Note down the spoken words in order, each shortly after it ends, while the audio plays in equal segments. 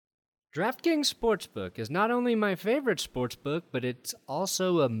DraftKings Sportsbook is not only my favorite sportsbook, but it's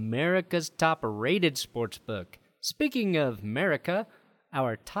also America's top-rated sportsbook. Speaking of America,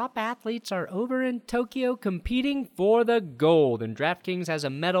 our top athletes are over in Tokyo competing for the gold, and DraftKings has a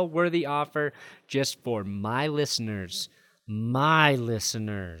medal-worthy offer just for my listeners. My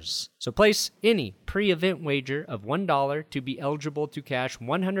listeners. So place any pre-event wager of $1 to be eligible to cash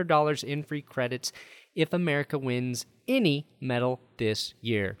 $100 in free credits if America wins any medal this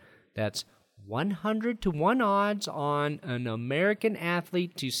year. That's 100 to 1 odds on an American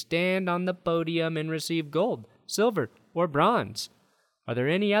athlete to stand on the podium and receive gold, silver, or bronze. Are there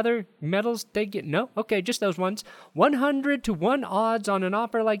any other medals they get? No? Okay, just those ones. 100 to 1 odds on an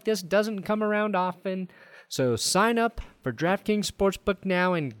offer like this doesn't come around often. So sign up for DraftKings Sportsbook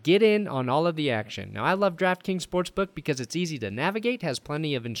now and get in on all of the action. Now, I love DraftKings Sportsbook because it's easy to navigate, has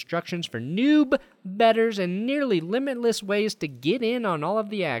plenty of instructions for noob bettors, and nearly limitless ways to get in on all of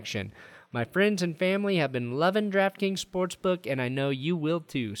the action. My friends and family have been loving DraftKings Sportsbook, and I know you will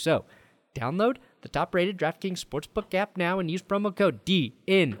too. So, download the top-rated DraftKings Sportsbook app now and use promo code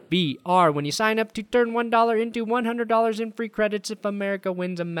DNVR when you sign up to turn $1 into $100 in free credits if America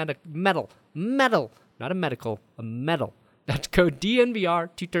wins a medal. Not a medical, a medal. That's code DNVR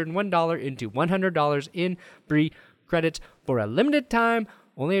to turn $1 into $100 in free credits for a limited time,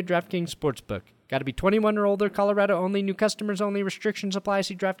 only at DraftKings Sportsbook. Got to be 21 or older, Colorado only, new customers only, restrictions apply.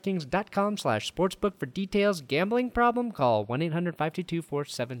 See DraftKings.com/sportsbook for details. Gambling problem? Call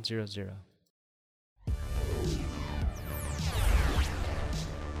 1-800-522-4700.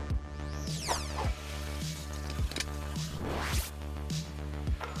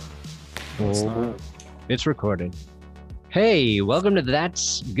 It's recorded. Hey, welcome to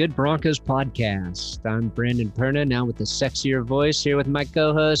That's Good Broncos podcast. I'm Brandon Perna, now with a sexier voice, here with my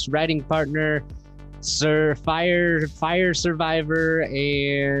co-host, writing partner, Sir Fire survivor,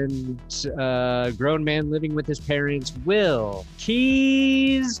 and grown man living with his parents, Will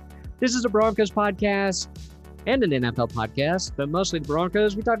Keys. This is a Broncos podcast and an NFL podcast, but mostly the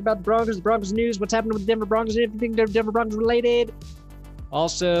Broncos. We talk about the Broncos news, what's happening with the Denver Broncos, everything Denver Broncos related.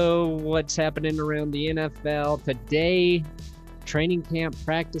 Also, what's happening around the NFL today. Training camp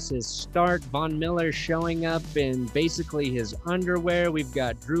practices start. Von Miller showing up in basically his underwear. We've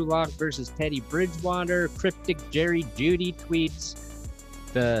got Drew Lock versus Teddy Bridgewater. Cryptic Jerry Jeudy tweets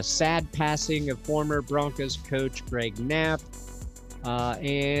the sad passing of former Broncos coach Greg Knapp.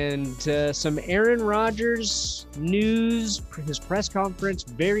 And some Aaron Rodgers news. His press conference,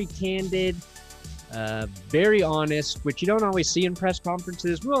 very candid. Very honest, which you don't always see in press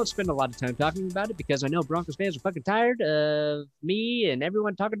conferences. We won't spend a lot of time talking about it because I know Broncos fans are fucking tired of me and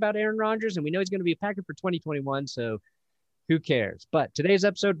everyone talking about Aaron Rodgers, and we know he's going to be a Packer for 2021, so who cares? But today's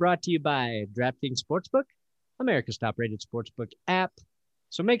episode brought to you by DraftKings Sportsbook, America's top-rated sportsbook app.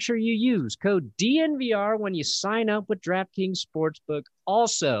 So make sure you use code DNVR when you sign up with DraftKings Sportsbook.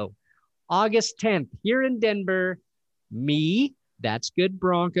 Also, August 10th, here in Denver, me, That's Good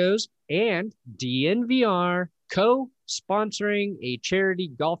Broncos, and DNVR co-sponsoring a charity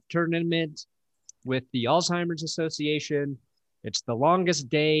golf tournament with the Alzheimer's Association. It's the longest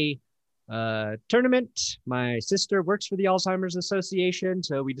day tournament. My sister works for the Alzheimer's Association,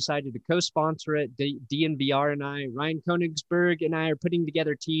 so we decided to co-sponsor it. DNVR and I, Ryan Konigsberg and I are putting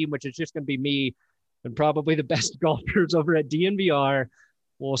together a team, which is just going to be me and probably the best golfers over at DNVR.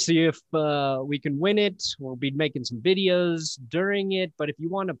 We'll see if we can win it. We'll be making some videos during it. But if you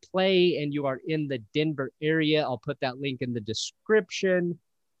want to play and you are in the Denver area, I'll put that link in the description.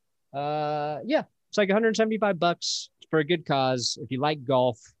 Yeah, it's like $175 for a good cause. If you like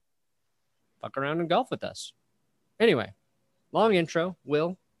golf, fuck around and golf with us. Anyway, long intro.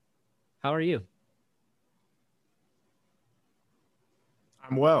 Will, how are you?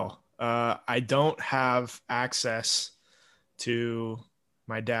 I'm well. I don't have access to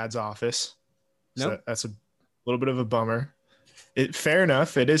my dad's office. So Nope. that's a little bit of a bummer. Fair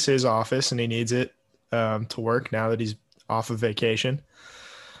enough. It is his office and he needs it to work now that he's off of vacation.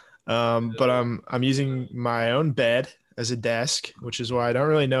 But I'm using my own bed as a desk, which is why I don't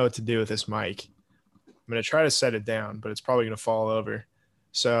really know what to do with this mic. I'm going to try to set it down, but it's probably going to fall over.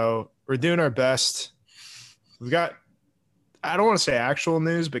 So we're doing our best. We've got, I don't want to say actual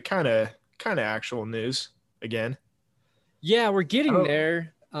news, but kind of actual news again. Yeah, we're getting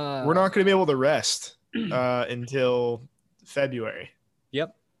there. We're not going to be able to rest until February.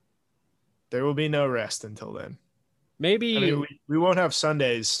 Yep. There will be no rest until then. Maybe. I mean, we won't have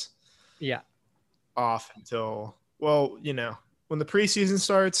Sundays off until, well, you know, when the preseason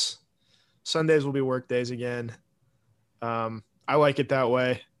starts, Sundays will be work days again. I like it that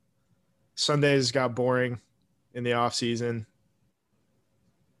way. Sundays got boring in the off season.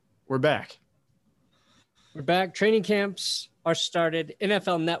 We're back. We're back. Training camps are started.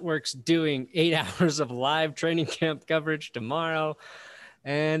 NFL Network's doing 8 hours of live training camp coverage tomorrow.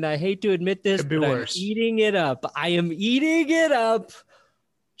 And I hate to admit this, but worse. I'm eating it up. I am eating it up.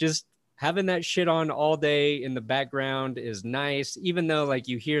 Just having that shit on all day in the background is nice, even though like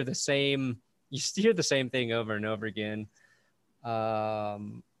you hear the same thing over and over again.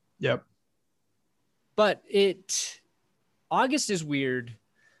 Yep. But August is weird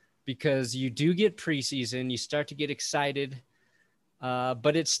because you do get preseason. You start to get excited.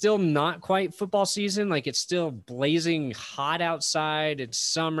 But it's still not quite football season. Like it's still blazing hot outside. It's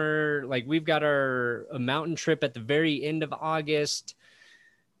summer. Like we've got a mountain trip at the very end of August.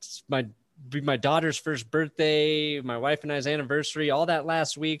 It's my daughter's first birthday, my wife and I's anniversary, all that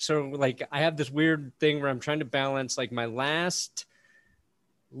last week. So like I have this weird thing where I'm trying to balance like my last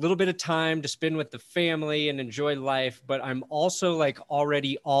little bit of time to spend with the family and enjoy life, but I'm also like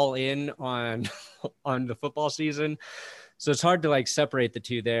already all in on the football season. So it's hard to like separate the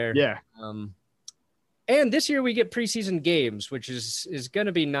two there. Yeah. And this year we get preseason games, which is going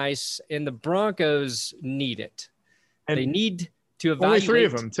to be nice. And the Broncos need it. And they need to evaluate. Only 3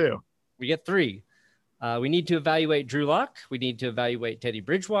 of them too. We get 3. We need to evaluate Drew Lock. We need to evaluate Teddy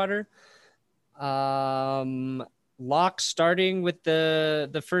Bridgewater. Lock starting with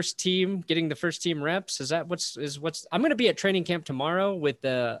the first team, getting the first team reps. Is that what's I'm going to be at training camp tomorrow with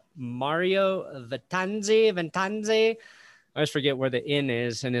Mario Ventanze. I always forget where the N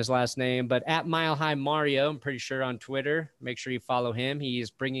is in his last name, but at Mile High Mario, I'm pretty sure on Twitter. Make sure you follow him. He's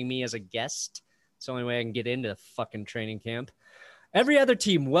bringing me as a guest. It's the only way I can get into the fucking training camp. Every other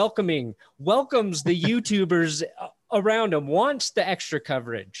team welcomes the YouTubers around them, wants the extra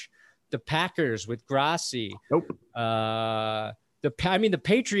coverage. The Packers with Grassi. Nope. The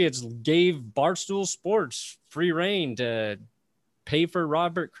Patriots gave Barstool Sports free reign to pay for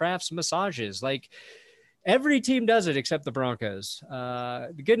Robert Kraft's massages. Like every team does it except the Broncos.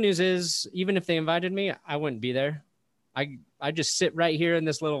 The good news is, even if they invited me, I wouldn't be there. I just sit right here in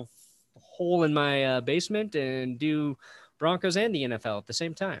this little hole in my basement and do Broncos and the NFL at the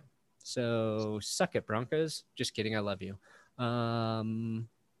same time. So suck it, Broncos. Just kidding. I love you.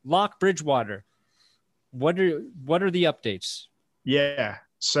 Lock Bridgewater. What are the updates? Yeah.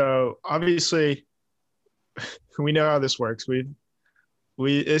 So obviously we know how this works.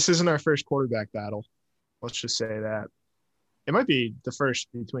 This isn't our first quarterback battle. Let's just say that. It might be the first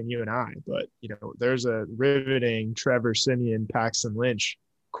between you and I, but there's a riveting Trevor Siemian, Paxton Lynch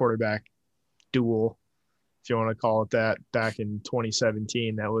quarterback duel, if you want to call it that, back in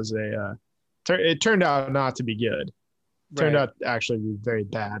 2017. That was it turned out not to be good. Turned out actually to be very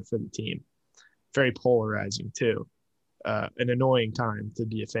bad for the team. Very polarizing too. An annoying time to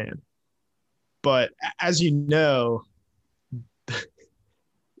be a fan. But as you know,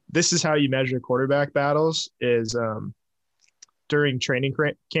 this is how you measure quarterback battles is during training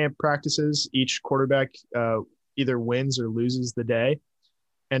camp practices, each quarterback either wins or loses the day.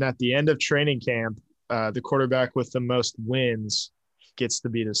 And at the end of training camp, the quarterback with the most wins gets to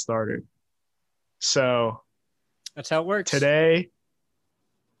be the starter. So that's how it works. Today,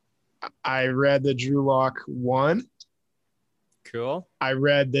 I read that Drew Lock won. Cool. I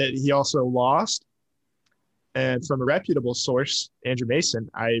read that he also lost. And from a reputable source, Andrew Mason,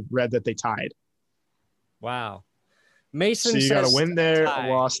 I read that they tied. Wow. Mason says, so you got a win there, tie. A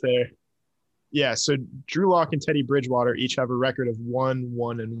loss there. Yeah, so Drew Lock and Teddy Bridgewater each have a record of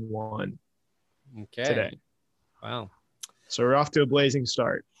 1-1-1 today. Wow. So we're off to a blazing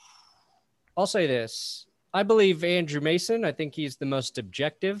start. I'll say this. I believe Andrew Mason. I think he's the most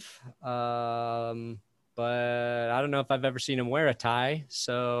objective. But I don't know if I've ever seen him wear a tie.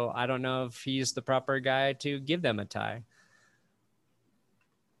 So I don't know if he's the proper guy to give them a tie.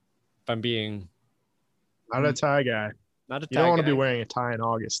 If I'm being... Not a tie guy. Not a tie You don't want to guy. be wearing a tie in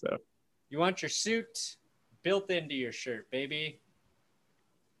August, though. You want your suit built into your shirt, baby.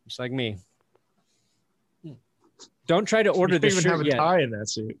 Just like me. Don't try to order the shirt yet. You don't even have a tie in that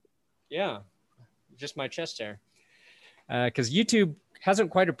suit. Yeah. Just my chest hair. Because YouTube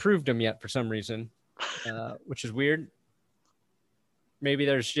hasn't quite approved them yet for some reason, which is weird. Maybe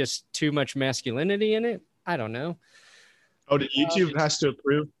there's just too much masculinity in it. I don't know. Oh, did YouTube has to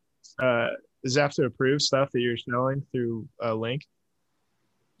approve? Does it have to approve stuff that you're showing through a link?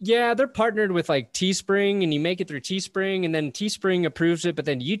 Yeah, they're partnered with like Teespring, and you make it through Teespring, and then Teespring approves it, but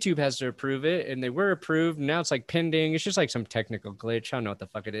then YouTube has to approve it, and they were approved. And now it's like pending. It's just like some technical glitch. I don't know what the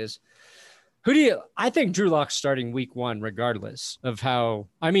fuck it is. I think Drew Lock's starting week 1, regardless of how,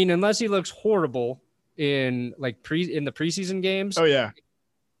 unless he looks horrible in the preseason games. Oh yeah.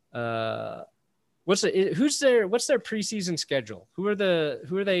 What's their preseason schedule? Who are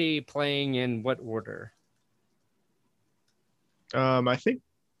they playing in what order? I think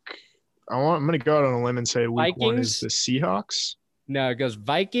I'm going to go out on a limb and say week Vikings? 1 is the Seahawks. No, it goes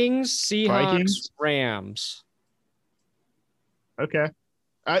Vikings, Seahawks, Rams. Okay.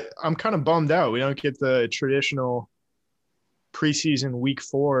 I'm kind of bummed out. We don't get the traditional preseason week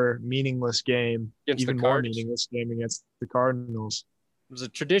 4 meaningless game, Against even the more Cards? meaningless game against the Cardinals. It was a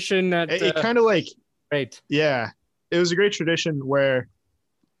tradition that It kind of like, right. yeah, it was a great tradition where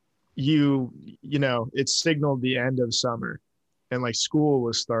you know, it signaled the end of summer and like school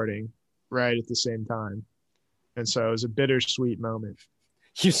was starting right at the same time. And so it was a bittersweet moment.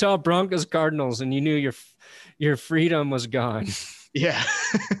 You saw Broncos Cardinals and you knew your freedom was gone. Yeah,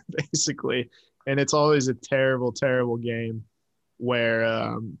 basically. And it's always a terrible, terrible game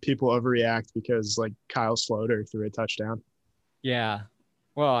where people overreact because like Kyle Sloter threw a touchdown. Yeah.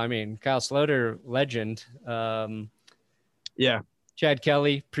 Well, I mean, Kyle Sloter, legend. Yeah. Chad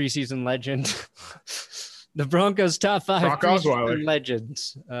Kelly, preseason legend. The Broncos top 5 Brock preseason Osweiler.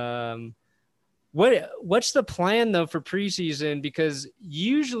 legends. What's the plan though for preseason? Because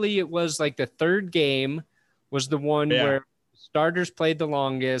usually it was like the third game was the one where starters played the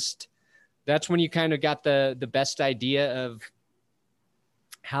longest. That's when you kind of got the best idea of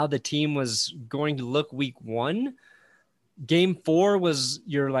how the team was going to look week 1. Game 4 was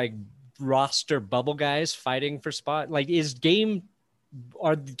your like roster bubble guys fighting for spot. Like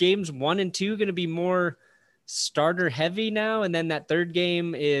are games 1 and 2 going to be more starter heavy now? And then that third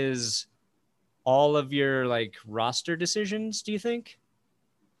game is all of your like roster decisions, do you think?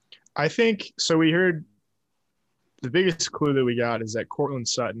 I think so. We heard the biggest clue that we got is that Cortland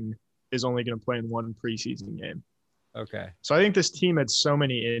Sutton is only going to play in 1 preseason game. Okay. So I think this team had so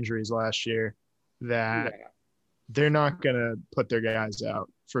many injuries last year that they're not going to put their guys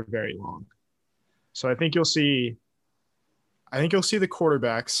out for very long. So I think you'll see the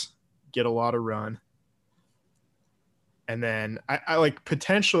quarterbacks get a lot of run. And then I like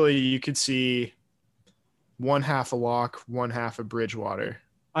potentially you could see 1 half a Lock, 1 half of Bridgewater.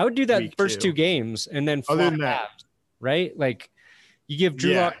 I would do that first 2 games and then other than that, halves, right? Like you give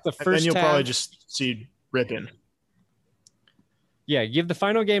Drew Lock the first half. Then you'll probably just see Rypien. Yeah, give the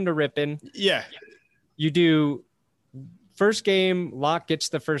final game to Rypien. Yeah. You do first game, Lock gets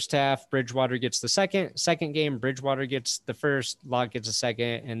the first half, Bridgewater gets the second. Second game, Bridgewater gets the first, Lock gets a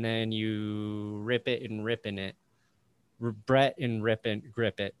second, and then you rip it and Rypien it. Brett and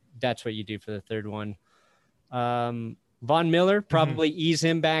grip it. That's what you do for the third one. Von Miller, probably ease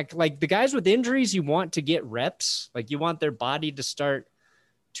him back. Like the guys with injuries, you want to get reps. Like you want their body to start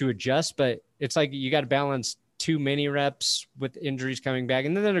to adjust, but it's like you got to balance too many reps with injuries coming back.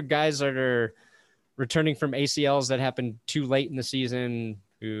 And then there are guys that are returning from ACLs that happened too late in the season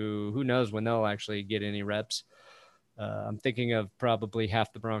who knows when they'll actually get any reps. I'm thinking of probably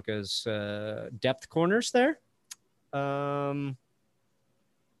half the Broncos depth corners there.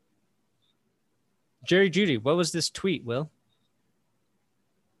 Jerry Jeudy, what was this tweet, Will?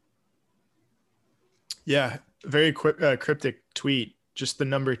 Yeah, very cryptic tweet. Just the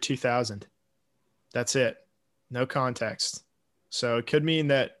number 2000. That's it. No context. So it could mean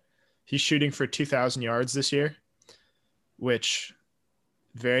that he's shooting for 2,000 yards this year, which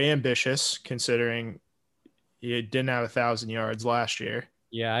very ambitious considering he didn't have 1,000 yards last year.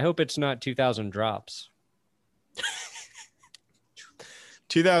 Yeah, I hope it's not 2,000 drops.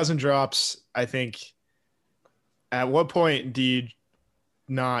 2,000 drops, I think. At what point do you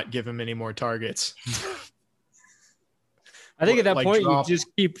not give him any more targets? I think at that point you just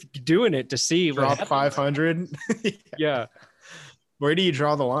keep doing it to see. Drop 500. Yeah. Where do you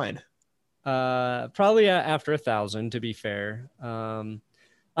draw the line? Probably after 1,000, to be fair.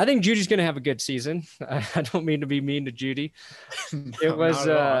 I think Judy's going to have a good season. I don't mean to be mean to Jeudy. It was.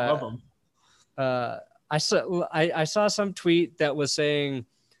 I love him. I saw some tweet that was saying.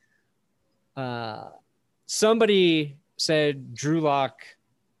 Somebody said Drew Lock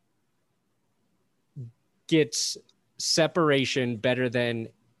gets separation better than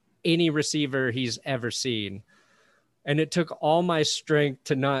any receiver he's ever seen. And it took all my strength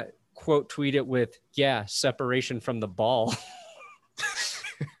to not quote tweet it with, yeah, separation from the ball.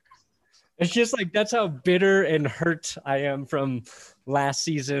 It's just like, that's how bitter and hurt I am from last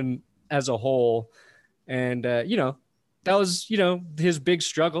season as a whole. And, that was, his big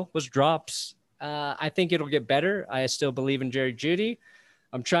struggle was drops. I think it'll get better. I still believe in Jerry Jeudy.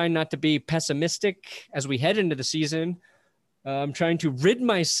 I'm trying not to be pessimistic as we head into the season. I'm trying to rid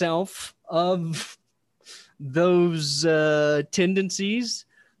myself of those tendencies.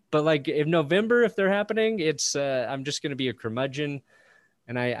 But like if they're happening, it's I'm just going to be a curmudgeon.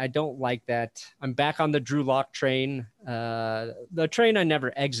 And I don't like that. I'm back on the Drew Lock train, the train I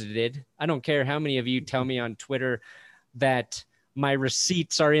never exited. I don't care how many of you tell me on Twitter that my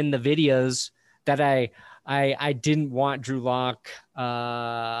receipts are in the videos that I didn't want Drew Lock.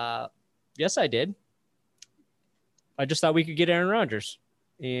 Yes, I did. I just thought we could get Aaron Rodgers.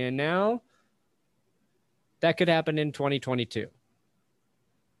 And now that could happen in 2022.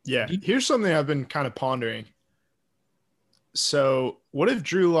 Yeah. Here's something I've been kind of pondering. So what if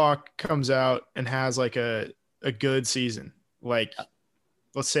Drew Lock comes out and has like a good season? Like,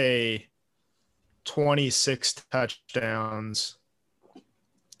 let's say 26 touchdowns,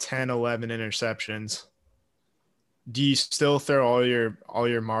 10, 11 interceptions. Do you still throw all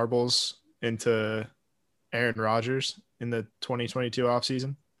your marbles into Aaron Rodgers in the 2022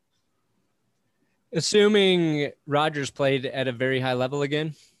 offseason? Assuming Rodgers played at a very high level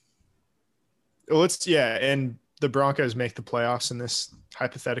again. Well, and the Broncos make the playoffs in this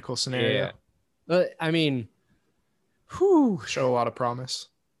hypothetical scenario. Yeah. I mean, show a lot of promise.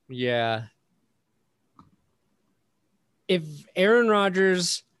 Yeah. If Aaron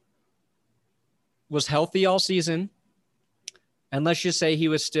Rodgers was healthy all season, and let's just say he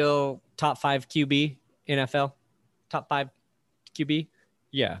was still top 5 QB NFL, top 5 QB,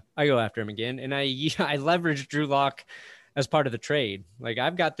 yeah, I go after him again. And I leverage Drew Lock as part of the trade. Like,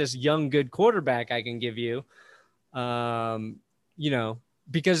 I've got this young, good quarterback I can give you.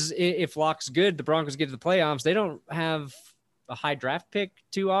 Because if Lock's good, the Broncos get to the playoffs. They don't have a high draft pick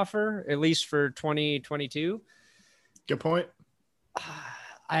to offer, at least for 2022. Good point.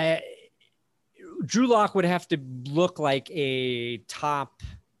 Drew Lock would have to look like a top.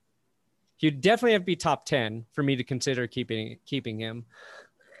 He'd definitely have to be top 10 for me to consider keeping him.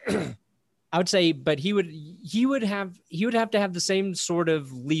 I would say, but he would have to have the same sort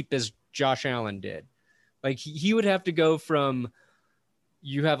of leap as Josh Allen did. Like, he would have to go from,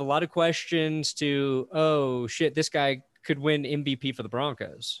 you have a lot of questions, to, oh shit, this guy could win MVP for the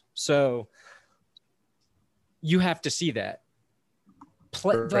Broncos. So you have to see that.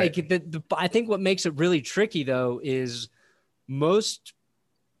 Right. Like, I think what makes it really tricky though is most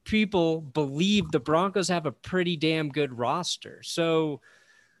people believe the Broncos have a pretty damn good roster. So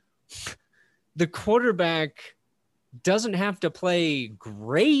the quarterback doesn't have to play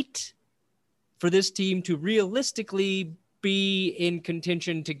great for this team to realistically be in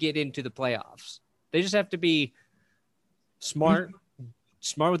contention to get into the playoffs. They just have to be smart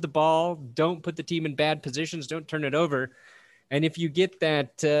with the ball. Don't put the team in bad positions. Don't turn it over. And if you get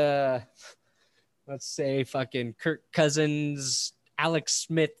that, let's say fucking Kirk Cousins, Alex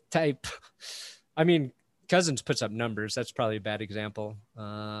Smith type, I mean, Cousins puts up numbers. That's probably a bad example.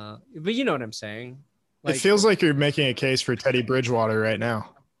 But you know what I'm saying? Like, it feels like you're making a case for Teddy Bridgewater right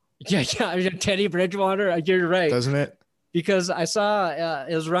now. Yeah, Teddy Bridgewater. You're right. Doesn't it? Because I saw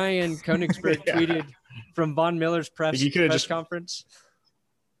it was Ryan Koenigsberg tweeted from Von Miller's press conference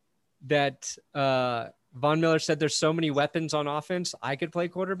that Von Miller said there's so many weapons on offense, I could play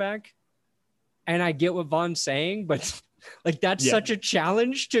quarterback. And I get what Von's saying, but like, that's such a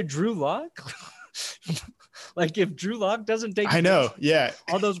challenge to Drew Lock. Like, if Drew Lock doesn't take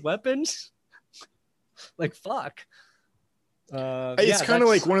all those weapons, like, fuck. It's kind of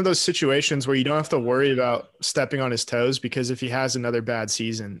like one of those situations where you don't have to worry about stepping on his toes, because if he has another bad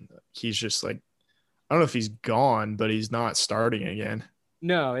season, he's just like, I don't know if he's gone, but he's not starting again.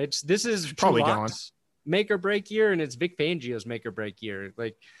 No, this is probably gone. Make or break year, and it's Vic Fangio's make or break year.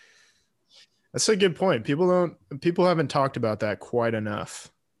 Like, that's a good point. People haven't talked about that quite enough.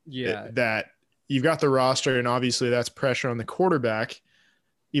 Yeah, that you've got the roster, and obviously that's pressure on the quarterback,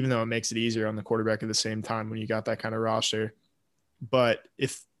 even though it makes it easier on the quarterback at the same time when you got that kind of roster. But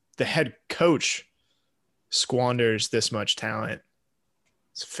if the head coach squanders this much talent,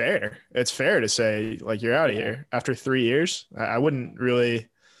 it's fair. It's fair to say, like, you're out of here after 3 years. I wouldn't really,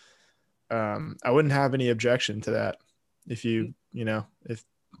 I wouldn't have any objection to that if if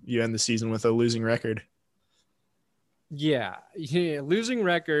you end the season with a losing record. Yeah, losing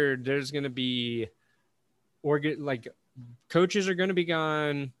record. There's going to be, coaches are going to be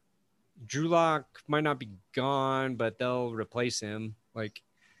gone. Drew Lock might not be gone, but they'll replace him. Like,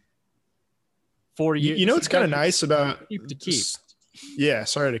 4 years. You know what's kind of nice about keep to keep. Yeah,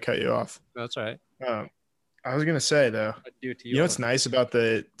 sorry to cut you off. That's all right. I was gonna say though, you know what's nice about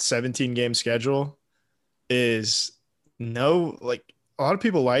the 17-game schedule is a lot of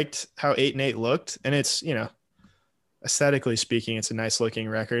people liked how 8-8 looked, and it's, aesthetically speaking, it's a nice looking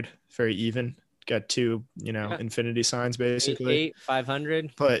record, very even. Got two, infinity signs basically.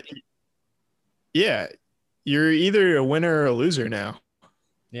 500. But yeah, you're either a winner or a loser now.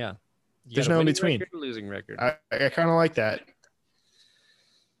 Yeah. There's no in between. Losing record. I kind of like that.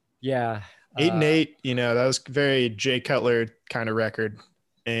 Yeah. 8-8, that was very Jay Cutler kind of record.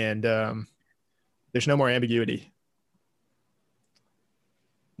 And there's no more ambiguity.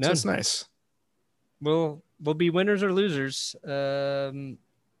 None. So it's nice. We'll be winners or losers.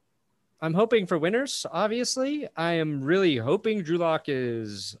 I'm hoping for winners, obviously. I am really hoping Drew Lock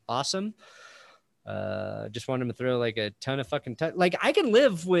is awesome. Just want him to throw like a ton of fucking like I can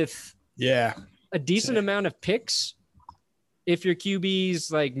live with a decent amount of picks if your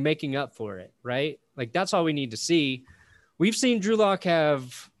QB's like making up for it, right? Like that's all we need to see. We've seen Drew Lock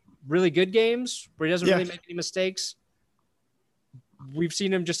have really good games where he doesn't really make any mistakes. We've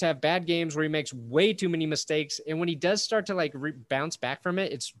seen him just have bad games where he makes way too many mistakes. And when he does start to like bounce back from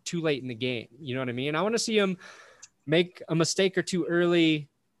it, it's too late in the game. You know what I mean? I want to see him make a mistake or two early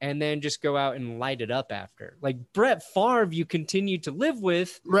and then just go out and light it up after. Like Brett Favre, you continue to live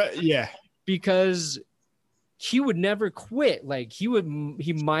with. Right. Yeah. Because he would never quit. Like he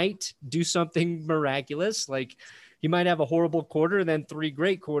might do something miraculous. Like he might have a horrible quarter, then 3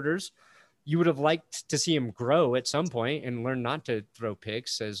 great quarters. You would have liked to see him grow at some point and learn not to throw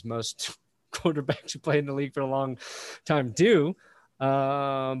picks, as most quarterbacks who play in the league for a long time do.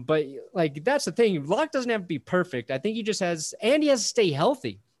 But like, that's the thing. Lock doesn't have to be perfect. I think he just has, and he has to stay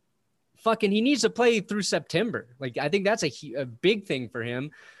healthy. He needs to play through September. Like, I think that's a big thing for him.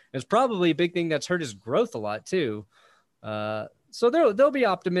 It's probably a big thing that's hurt his growth a lot too. So there'll be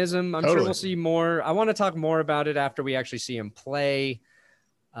optimism. I'm sure we'll see more. I want to talk more about it after we actually see him play.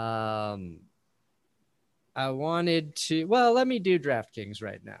 I wanted to, let me do DraftKings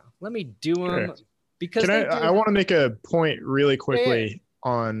right now. Let me do them because I want to make a point really quickly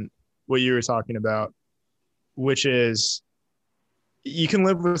on what you were talking about, which is you can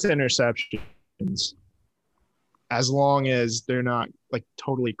live with interceptions as long as they're not like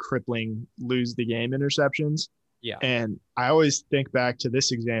totally crippling, lose the game interceptions. Yeah. And I always think back to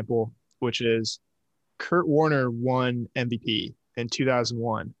this example, which is Kurt Warner won MVP in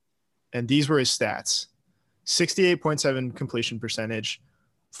 2001. And these were his stats: 68.7 completion percentage,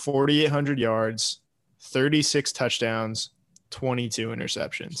 4,800 yards, 36 touchdowns, 22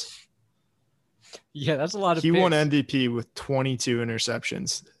 interceptions. Yeah, that's a lot of He picks. won MVP with 22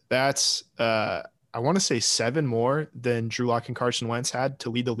 interceptions. That's, I want to say 7 more than Drew Lock and Carson Wentz had to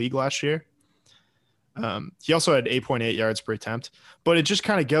lead the league last year. He also had 8.8 yards per attempt. But it just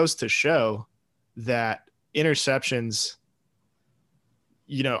kind of goes to show that interceptions,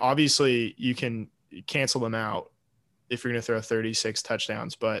 obviously you can cancel them out if you're going to throw 36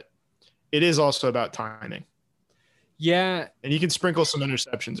 touchdowns, but it is also about timing. Yeah. And you can sprinkle some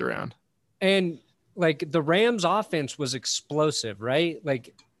interceptions around. And like the Rams offense was explosive, right?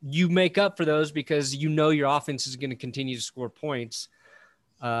 Like you make up for those because your offense is going to continue to score points.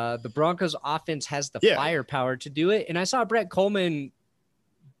 The Broncos offense has the firepower to do it. And I saw Brett Coleman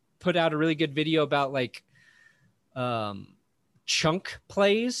put out a really good video about like chunk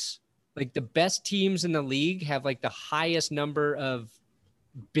plays. Like the best teams in the league have like the highest number of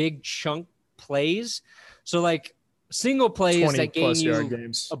big chunk plays. So like single plays that gain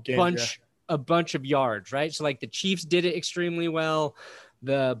you a bunch of yards, right? So like the Chiefs did it extremely well.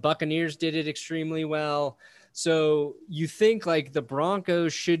 The Buccaneers did it extremely well. So you think like the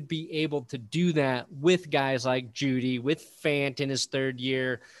Broncos should be able to do that with guys like Judy, with Fant in his 3rd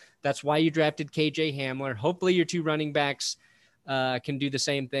year. That's why you drafted KJ Hamler. Hopefully your 2 running backs can do the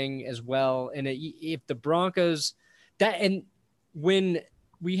same thing as well. And if the Broncos and when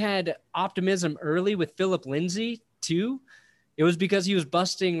we had optimism early with Phillip Lindsay too, it was because he was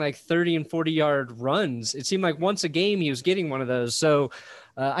busting like 30 and 40-yard runs. It seemed like once a game he was getting one of those. So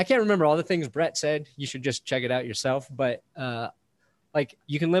I can't remember all the things Brett said. You should just check it out yourself. But like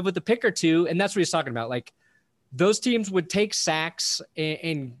you can live with the pick or two. And that's what he's talking about. Like those teams would take sacks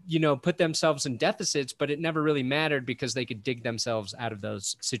and put themselves in deficits, but it never really mattered because they could dig themselves out of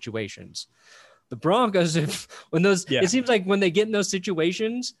those situations. The Broncos, it seems like when they get in those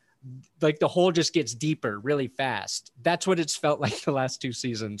situations, like the hole just gets deeper really fast. That's what it's felt like the last 2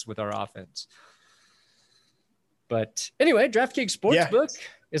 seasons with our offense. But anyway, DraftKings Sportsbook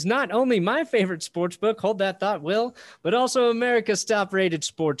is not only my favorite sportsbook, hold that thought, Will, but also America's top-rated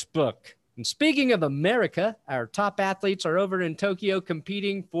sportsbook. And speaking of America, our top athletes are over in Tokyo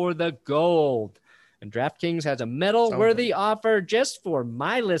competing for the gold. And DraftKings has a medal-worthy offer just for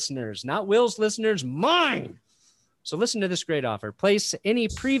my listeners, not Will's listeners, mine. So listen to this great offer. Place any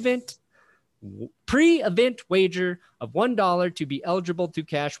pre-event wager of $1 to be eligible to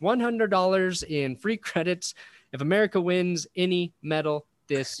cash $100 in free credits if America wins any medal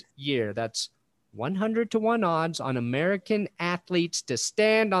this year. That's 100-1 odds on American athletes to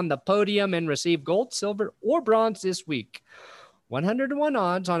stand on the podium and receive gold, silver, or bronze this week. 100 to 1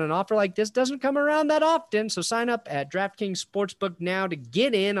 odds on an offer like this doesn't come around that often. So sign up at DraftKings Sportsbook now to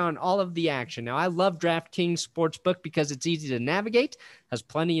get in on all of the action. Now, I love DraftKings Sportsbook because it's easy to navigate, has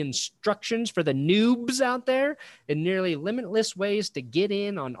plenty of instructions for the noobs out there, and nearly limitless ways to get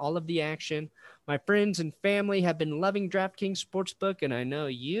in on all of the action. My friends and family have been loving DraftKings Sportsbook, and I know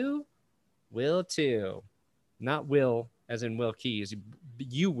you will too. Not will, as in Will Keys.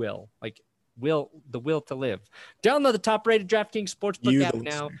 You will, like the will to live. Download the top-rated DraftKings Sportsbook app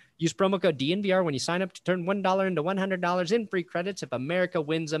now. Use promo code DNVR when you sign up to turn $1 into $100 in free credits if America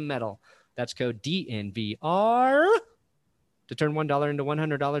wins a medal. That's code DNVR to turn $1 into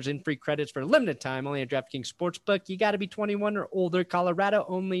 $100 in free credits for a limited time only at DraftKings Sportsbook. You got to be 21 or older. Colorado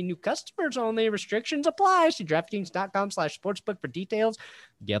only. New customers only. Restrictions apply. See DraftKings.com/sportsbook for details.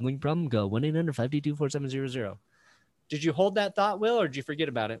 Gambling problem? Go 1-800-522-4700. Did you hold that thought, Will, or did you forget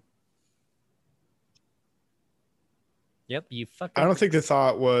about it? Yep, you fucked up. I don't think the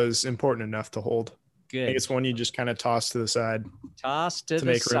thought was important enough to hold. Good. I think it's one you just kind of toss to the side. Toss to the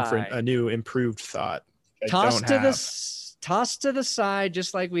make room side. for a new improved thought. Toss to the side,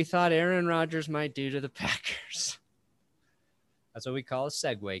 just like we thought Aaron Rodgers might do to the Packers. That's what we call a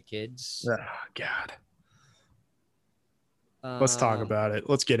segue, kids. Oh, God. Let's talk about it.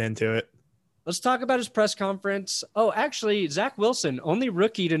 Let's get into it. Let's talk about his press conference. Oh, actually, Zach Wilson, only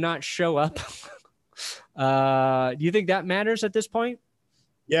rookie to not show up. Do you think that matters at this point?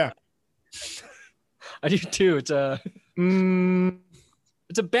 Yeah. I do too. It's a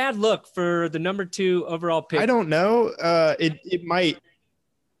bad look for the number 2 overall pick. I don't know. It might.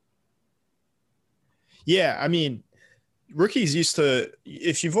 Yeah, I mean, rookies used to,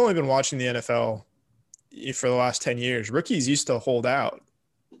 if you've only been watching the NFL for the last 10 years, rookies used to hold out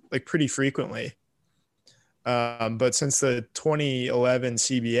like pretty frequently. But since the 2011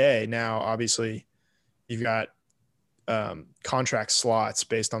 CBA, now obviously you've got contract slots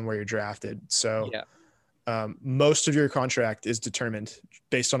based on where you're drafted. So most of your contract is determined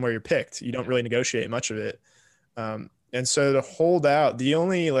based on where you're picked. You don't really negotiate much of it. And so to hold out, the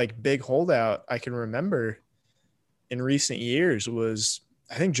only like big holdout I can remember in recent years was,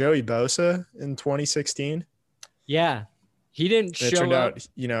 I think, Joey Bosa in 2016. Yeah. He didn't show up. It turned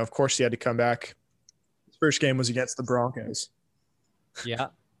out, of course he had to come back. His first game was against the Broncos. Yeah.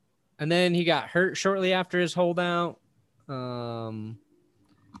 And then he got hurt shortly after his holdout.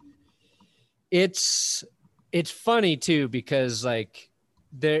 It's funny too, because like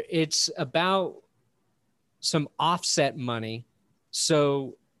it's about some offset money.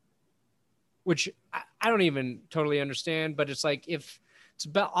 So, which I don't even totally understand, but it's like, if it's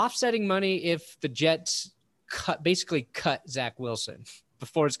about offsetting money, if the Jets basically cut Zach Wilson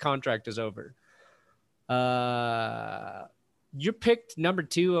before his contract is over. You're picked number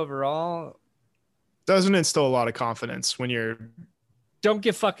 2 overall. Doesn't instill a lot of confidence when you're don't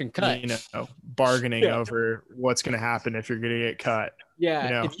get fucking cut. Bargaining over what's going to happen if you're going to get cut.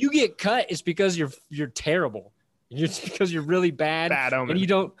 Yeah, if you get cut, it's because you're terrible. It's because you're really bad. Bad omen. And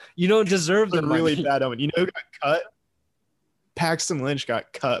you don't deserve the money. Really bad omen. You know who got cut? Paxton Lynch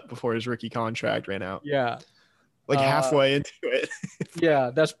got cut before his rookie contract ran out. Yeah. Like halfway into it.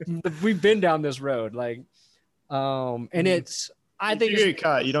 Yeah, we've been down this road. Like, and I think if you get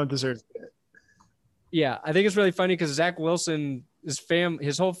cut, you don't deserve it. Yeah, I think it's really funny because Zach Wilson, his family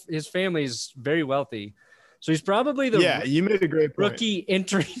is very wealthy, so he's probably you made a great point. Rookie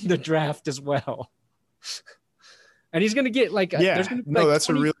entering the draft as well. And he's gonna get like that's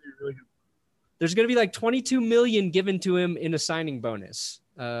a really good. There's gonna be like $22 million given to him in a signing bonus,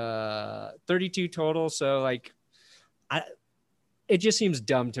 32 total. So like, it just seems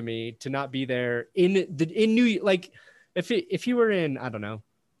dumb to me to not be there in New, like if you were in, I don't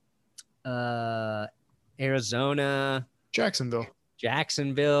know, Arizona,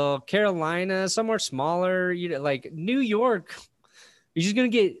 Jacksonville, Carolina, somewhere smaller, like New York, he's just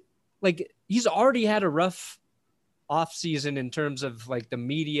going to get, like, he's already had a rough off season in terms of like the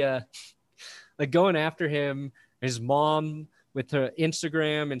media, like going after him, his mom with her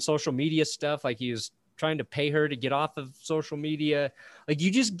Instagram and social media stuff. Like he was trying to pay her to get off of social media. Like you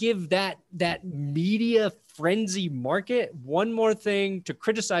just give that media frenzy market one more thing to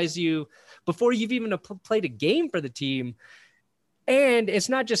criticize you before you've even played a game for the team. And it's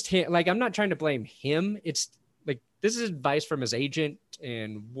not just him. Like, I'm not trying to blame him. It's like, this is advice from his agent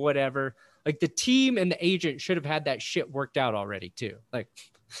and whatever. Like the team and the agent should have had that shit worked out already too. Like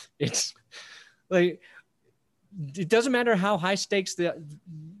it's like, it doesn't matter how high stakes the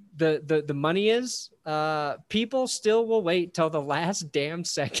money is. People still will wait till the last damn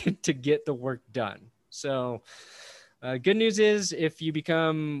second to get the work done. So good news is if you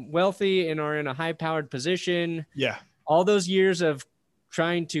become wealthy and are in a high powered position, all those years of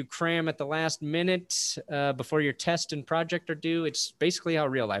trying to cram at the last minute before your test and project are due. It's basically how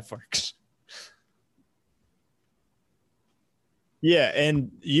real life works. Yeah,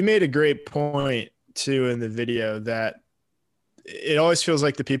 and you made a great point too in the video that it always feels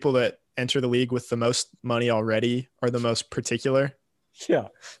like the people that enter the league with the most money already are the most particular. Yeah.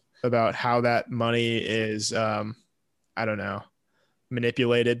 About how that money is, I don't know,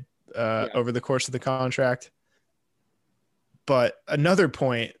 manipulated over the course of the contract. But another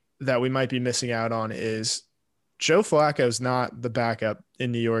point that we might be missing out on is Joe Flacco's not the backup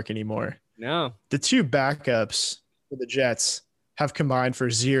in New York anymore. No. The two backups for the Jets have combined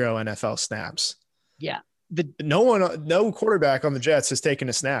for 0 NFL snaps. Yeah. No quarterback on the Jets has taken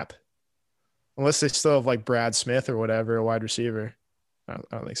a snap unless they still have like Brad Smith or whatever, a wide receiver. I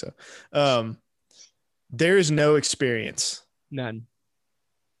don't think so. There is no experience. None.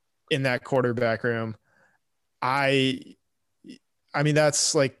 In that quarterback room. I mean,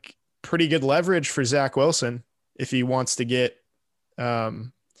 that's like pretty good leverage for Zach Wilson if he wants to get,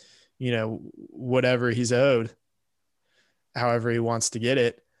 whatever he's owed, however he wants to get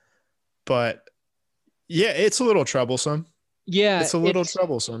it. But yeah, it's a little troublesome. Yeah. It's a little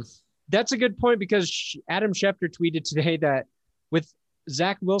troublesome. That's a good point because Adam Schefter tweeted today that with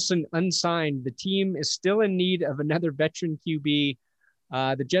Zach Wilson unsigned, the team is still in need of another veteran QB.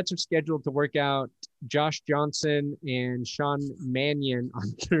 The Jets are scheduled to work out Josh Johnson and Sean Mannion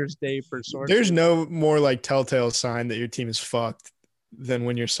on Thursday for sources. There's no more like telltale sign that your team is fucked than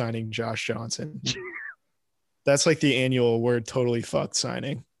when you're signing Josh Johnson. That's like the annual word totally fucked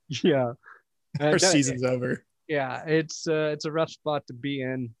signing. Yeah. Our season's over. Yeah, it's a rough spot to be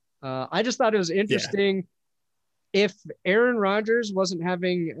in. I just thought it was interesting. Yeah. If Aaron Rodgers wasn't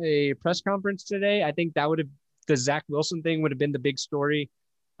having a press conference today, I think the Zach Wilson thing would have been the big story.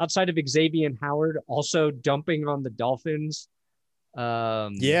 Outside of Xavier Howard also dumping on the Dolphins.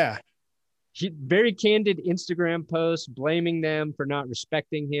 Yeah. Very candid Instagram posts blaming them for not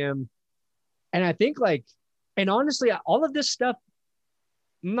respecting him. And I think and honestly, all of this stuff,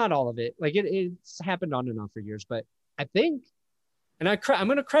 not all of it, it's happened on and off for years, but I think, and I'm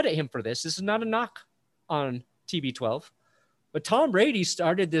going to credit him for this. This is not a knock on TB12, but Tom Brady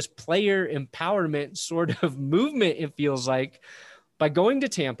started this player empowerment sort of movement, it feels like, by going to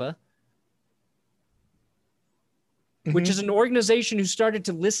Tampa, which is an organization who started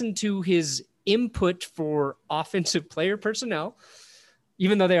to listen to his input for offensive player personnel,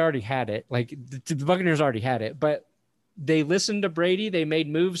 even though they already had it. Like the Buccaneers already had it, but they listened to Brady. They made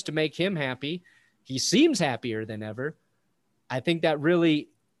moves to make him happy. He seems happier than ever. I think that really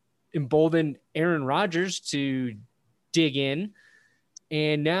emboldened Aaron Rodgers to dig in.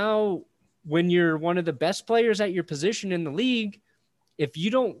 And now when you're one of the best players at your position in the league, if you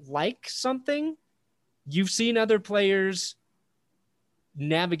don't like something, you've seen other players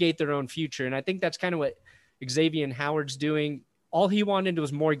navigate their own future. And I think that's kind of what Xavier Howard's doing. All he wanted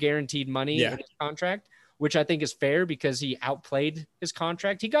was more guaranteed money in his contract, which I think is fair because he outplayed his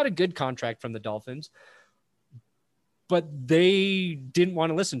contract. He got a good contract from the Dolphins, but they didn't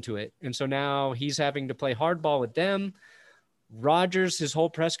want to listen to it. And so now he's having to play hardball with them. Rodgers, his whole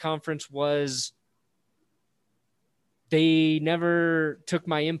press conference was, they never took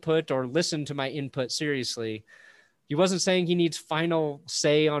my input or listened to my input seriously. He wasn't saying he needs final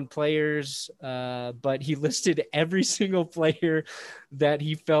say on players, but he listed every single player that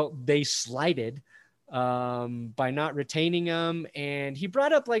he felt they slighted by not retaining them. And he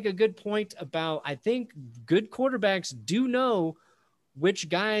brought up a good point about, I think good quarterbacks do know which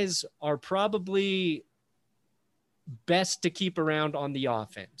guys are probably best to keep around on the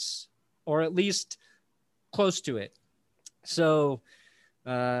offense, or at least close to it. So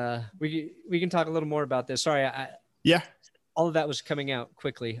we can talk a little more about this. Sorry. Yeah. All of that was coming out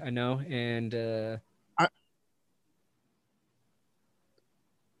quickly, I know. And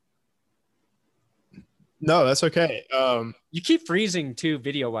no, that's okay. You keep freezing too,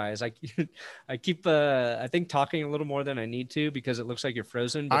 video wise. I keep, I think, talking a little more than I need to because it looks like you're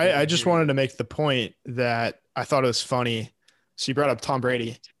frozen. I just wanted to make the point that I thought it was funny. So you brought up Tom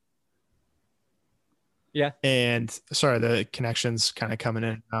Brady. Yeah. And sorry, the connection's kind of coming in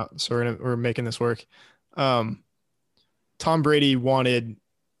and out. So we're making this work. Tom Brady wanted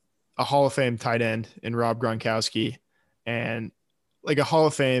a Hall of Fame tight end in Rob Gronkowski and a Hall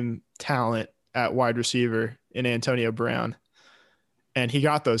of Fame talent at wide receiver in Antonio Brown. And he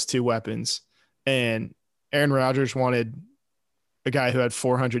got those two weapons. And Aaron Rodgers wanted a guy who had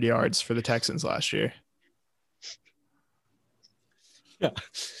 400 yards for the Texans last year. Yeah.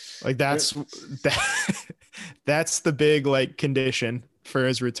 That's the big condition for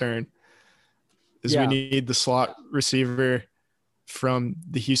his return. is we need the slot receiver from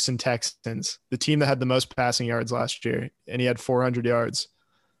the Houston Texans, the team that had the most passing yards last year, and he had 400 yards.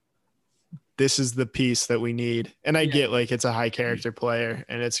 This is the piece that we need. And I get like it's a high character player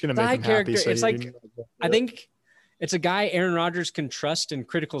and it's going to make him happy. So it's like, I think it's a guy Aaron Rodgers can trust in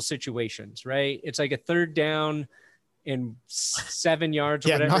critical situations, right? It's like a third down in 7 yards.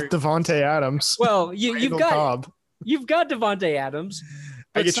 Or whatever. Not Devontae Adams. Well, you've got Devontae Adams.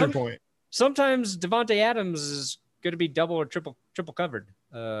 I get your point. Sometimes Devontae Adams is going to be double or triple covered.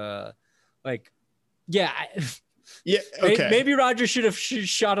 Yeah. Okay. Maybe Rodgers should have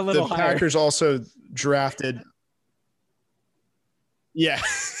shot a little higher. The Packers also drafted. Yeah.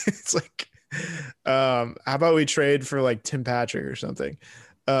 It's like, how about we trade for like Tim Patrick or something?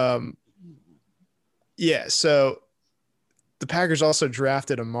 Yeah. So the Packers also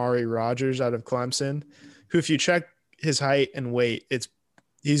drafted Amari Rodgers out of Clemson, who, if you check his height and weight,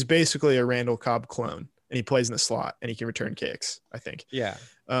 he's basically a Randall Cobb clone, and he plays in the slot and he can return kicks, I think. Yeah.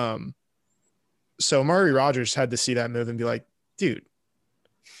 So Amari Rodgers had to see that move and be like, dude,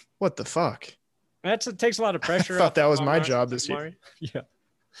 what the fuck? It takes a lot of pressure. I thought that was my job this year. Yeah.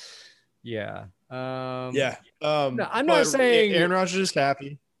 Yeah. No, I'm not saying Aaron Rodgers is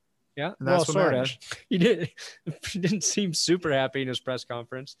happy. Yeah. And that's sort of. He didn't seem super happy in his press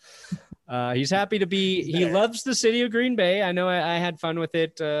conference. He's happy to be, he loves the city of Green Bay. I know I had fun with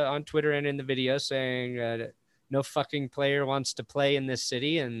it on Twitter and in the video saying, no fucking player wants to play in this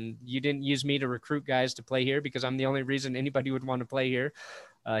city, and you didn't use me to recruit guys to play here because I'm the only reason anybody would want to play here.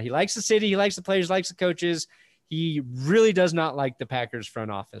 He likes the city. He likes the players, likes the coaches. He really does not like the Packers front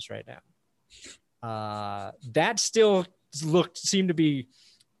office right now. That still seemed to be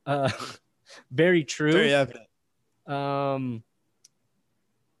very true. Very evident.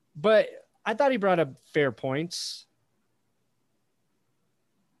 But I thought he brought up fair points.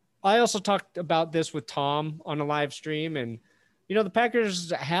 I also talked about this with Tom on a live stream, and the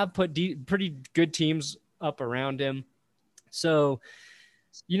Packers have put pretty good teams up around him. So,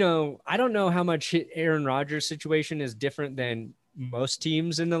 I don't know how much Aaron Rodgers' situation is different than most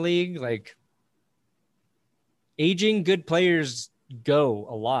teams in the league. Like, aging good players go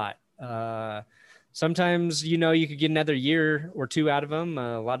a lot. Sometimes, you could get another year or two out of them.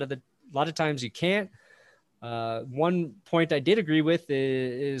 A lot of times you can't. One point I did agree with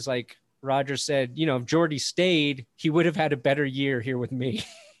is like Rodgers said, if Jordy stayed, he would have had a better year here with me.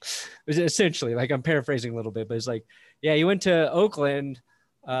 Essentially, like, I'm paraphrasing a little bit, but it's like, yeah, he went to Oakland,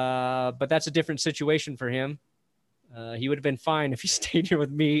 but that's a different situation for him. He would have been fine if he stayed here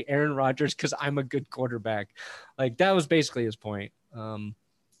with me, Aaron Rodgers, because I'm a good quarterback. Like, that was basically his point.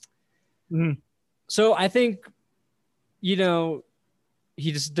 So I think,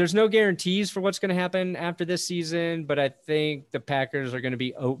 there's no guarantees for what's going to happen after this season, but I think the Packers are going to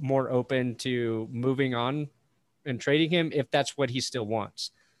be more open to moving on and trading him if that's what he still wants.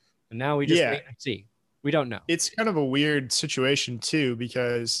 And now we just wait and see. We don't know. It's kind of a weird situation too,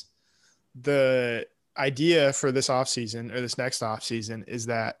 because the idea for this offseason or this next offseason is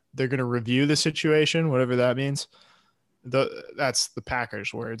that they're going to review the situation, whatever that means. That's the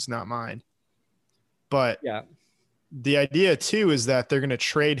Packers' words, not mine. But yeah. The idea too is that they're going to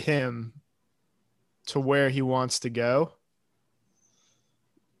trade him to where he wants to go.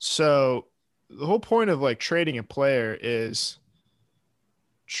 So the whole point of like trading a player is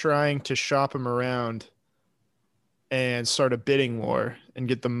trying to shop him around and start a bidding war and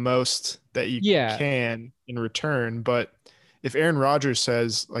get the most that you can in return. But if Aaron Rodgers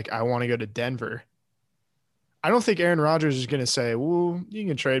says, like, I want to go to Denver, I don't think Aaron Rodgers is going to say, well, you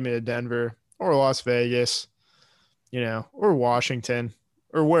can trade me to Denver or Las Vegas, or Washington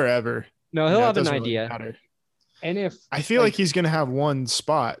or wherever. No, he'll have an idea. Really, and if I feel like he's going to have one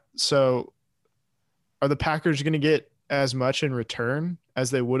spot. So are the Packers going to get as much in return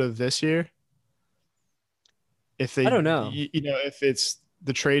as they would have this year? I don't know. If it's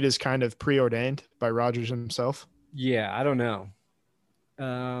the trade is kind of preordained by Rodgers himself. Yeah, I don't know.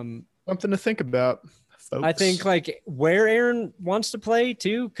 Something to think about, folks. I think like where Aaron wants to play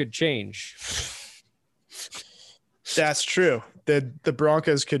too could change. That's true. The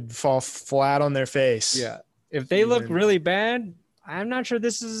Broncos could fall flat on their face. Yeah. If they look really bad, I'm not sure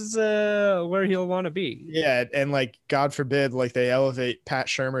this is where he'll want to be. Yeah, and like God forbid, like they elevate Pat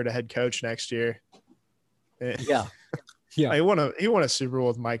Shurmur to head coach next year. Yeah. Yeah. He won a Super Bowl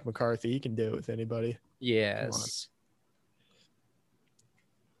with Mike McCarthy. He can do it with anybody. Yes.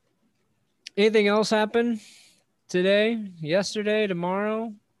 Anything else happen today, yesterday,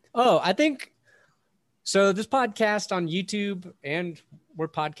 tomorrow? Oh, I think so. This podcast on YouTube and where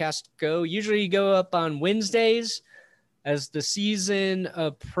podcasts go usually go up on Wednesdays. as the season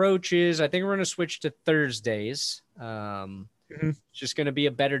approaches, I think we're going to switch to Thursdays. It's just going to be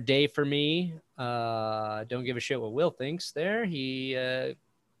a better day for me. Don't give a shit what Will thinks there. He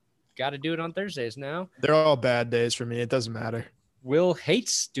got to do it on Thursdays now. They're all bad days for me. It doesn't matter. Will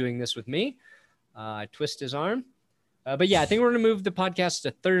hates doing this with me. I twist his arm. But yeah, I think we're going to move the podcast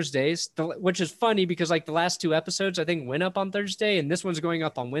to Thursdays, which is funny because like the last 2 episodes, I think went up on Thursday and this one's going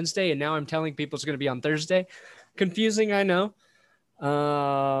up on Wednesday. And now I'm telling people it's going to be on Thursday. Confusing, I know.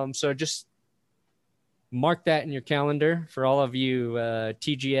 So just mark that in your calendar for all of you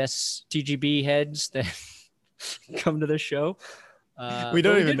TGB heads that come to the show. We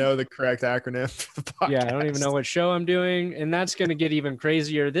don't even know the correct acronym for the podcast. Yeah, I don't even know what show I'm doing. And that's going to get even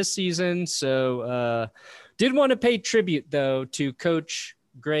crazier this season. So did want to pay tribute, though, to Coach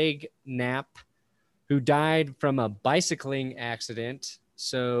Greg Knapp, who died from a bicycling accident.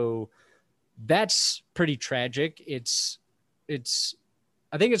 So that's pretty tragic. I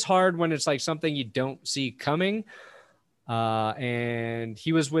think it's hard when it's like something you don't see coming. And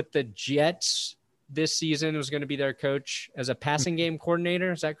he was with the Jets this season. It was going to be their coach as a passing game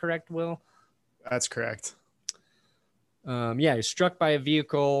coordinator. Is that correct, Will? That's correct. Yeah, he was struck by a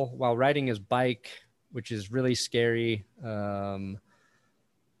vehicle while riding his bike, which is really scary. But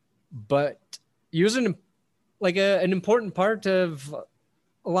he was an important part of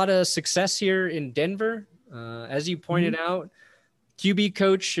a lot of success here in Denver. As you pointed out, QB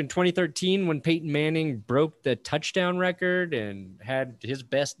coach in 2013 when Peyton Manning broke the touchdown record and had his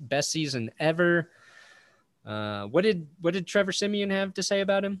best season ever. What did Trevor Siemian have to say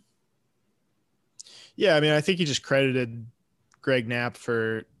about him? Yeah, I mean, I think he just credited Greg Knapp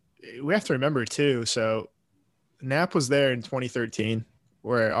for – we have to remember, too. So Knapp was there in 2013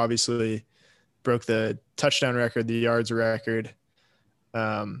 where obviously broke the touchdown record, the yards record.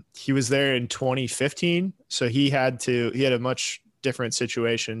 He was there in 2015, so he had a much different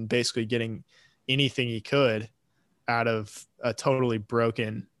situation, basically getting anything he could out of a totally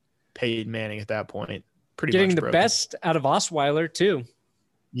broken Peyton Manning at that point. Getting the best out of Osweiler too.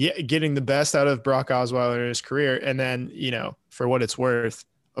 Yeah, getting the best out of Brock Osweiler in his career, and then for what it's worth,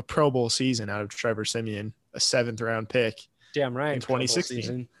 a Pro Bowl season out of Trevor Siemian, a 7th round pick. Damn right, in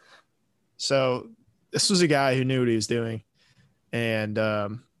 2016. So this was a guy who knew what he was doing. And,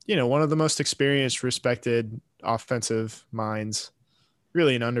 one of the most experienced, respected offensive minds,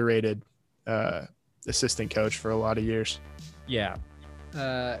 really an underrated assistant coach for a lot of years. Yeah.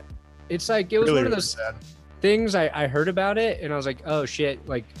 It's like, it was really one of those things I heard about it and I was like, oh shit.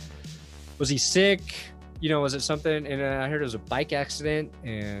 Like, was he sick? Was it something? And I heard it was a bike accident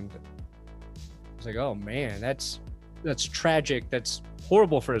and I was like, oh man, that's tragic. That's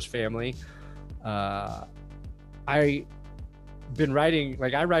horrible for his family. I been riding,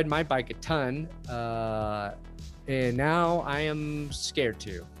 like I ride my bike a ton, and now I am scared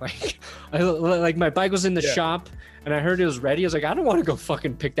too. Like my bike was in the shop and I heard it was ready. I was like, I don't want to go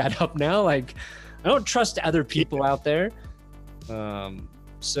fucking pick that up now. Like I don't trust other people out there.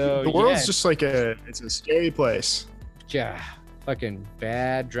 So the world's just like it's a scary place. Yeah, fucking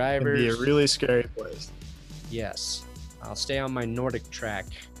bad drivers. It'd be a really scary place. Yes, I'll stay on my Nordic track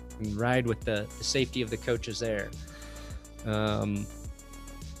and ride with the safety of the coaches there. So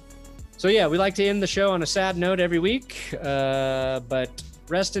yeah, we like to end the show on a sad note every week, but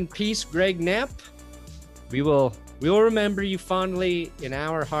rest in peace, Greg Knapp. We will remember you fondly in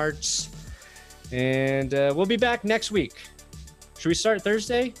our hearts, and we'll be back next week. Should we start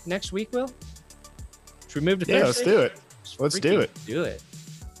Thursday next week, Will? Should we move to Thursday? Yeah, let's do it. Let's do it. Do it.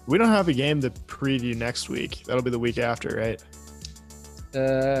 We don't have a game to preview next week. That'll be the week after, right?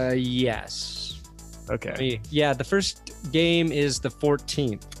 Yes. Okay. Yeah, the first game is the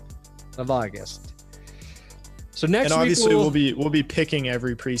 14th of August. So next week, and obviously we'll be picking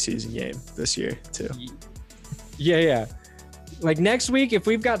every preseason game this year too. Yeah. Like next week, if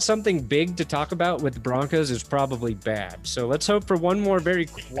we've got something big to talk about with the Broncos, is probably bad. So let's hope for one more very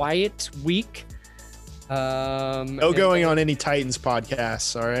quiet week. No going on any Titans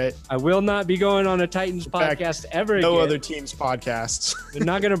podcasts, all right? I will not be going on a Titans podcast ever again. No other teams' podcasts. They're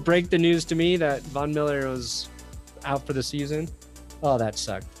not going to break the news to me that Von Miller was out for the season. Oh, that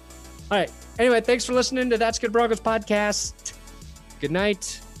sucked. All right. Anyway, thanks for listening to That's Good Broncos podcast. Good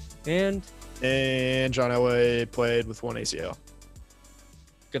night. And John Elway played with one ACL.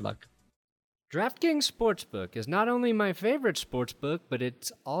 Good luck. DraftKings Sportsbook is not only my favorite sportsbook, but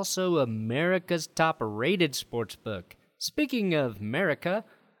it's also America's top-rated sportsbook. Speaking of America,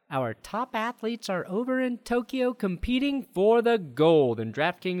 our top athletes are over in Tokyo competing for the gold, and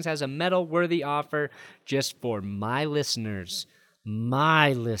DraftKings has a medal-worthy offer just for my listeners.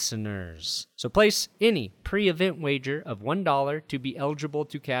 my listeners. So place any pre-event wager of $1 to be eligible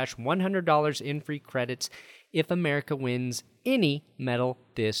to cash $100 in free credits if America wins any medal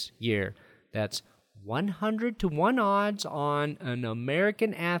this year. That's 100 to 1 odds on an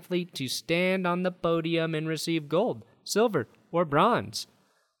American athlete to stand on the podium and receive gold, silver, or bronze.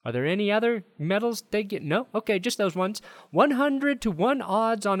 Are there any other medals they get? No? Okay, just those ones. 100 to 1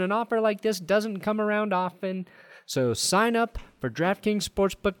 odds on an offer like this doesn't come around often. So sign up for DraftKings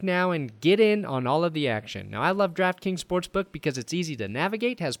Sportsbook now and get in on all of the action. Now, I love DraftKings Sportsbook because it's easy to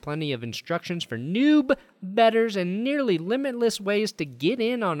navigate, has plenty of instructions for noob bettors, and nearly limitless ways to get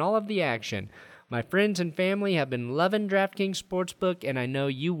in on all of the action. My friends and family have been loving DraftKings Sportsbook, and I know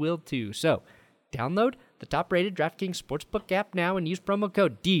you will too. So, download the top-rated DraftKings Sportsbook app now and use promo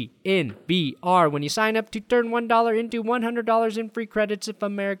code DNVR when you sign up to turn $1 into $100 in free credits if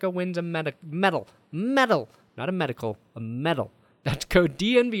America wins a medal. Not a medical, a medal. That's code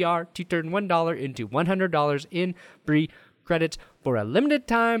DNVR to turn $1 into $100 in free credits for a limited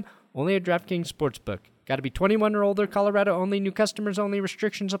time, only at DraftKings Sportsbook. Got to be 21 or older, Colorado only, new customers only,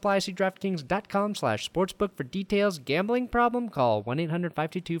 restrictions apply. See DraftKings.com/sportsbook for details. Gambling problem? Call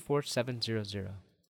 1-800-522-4700.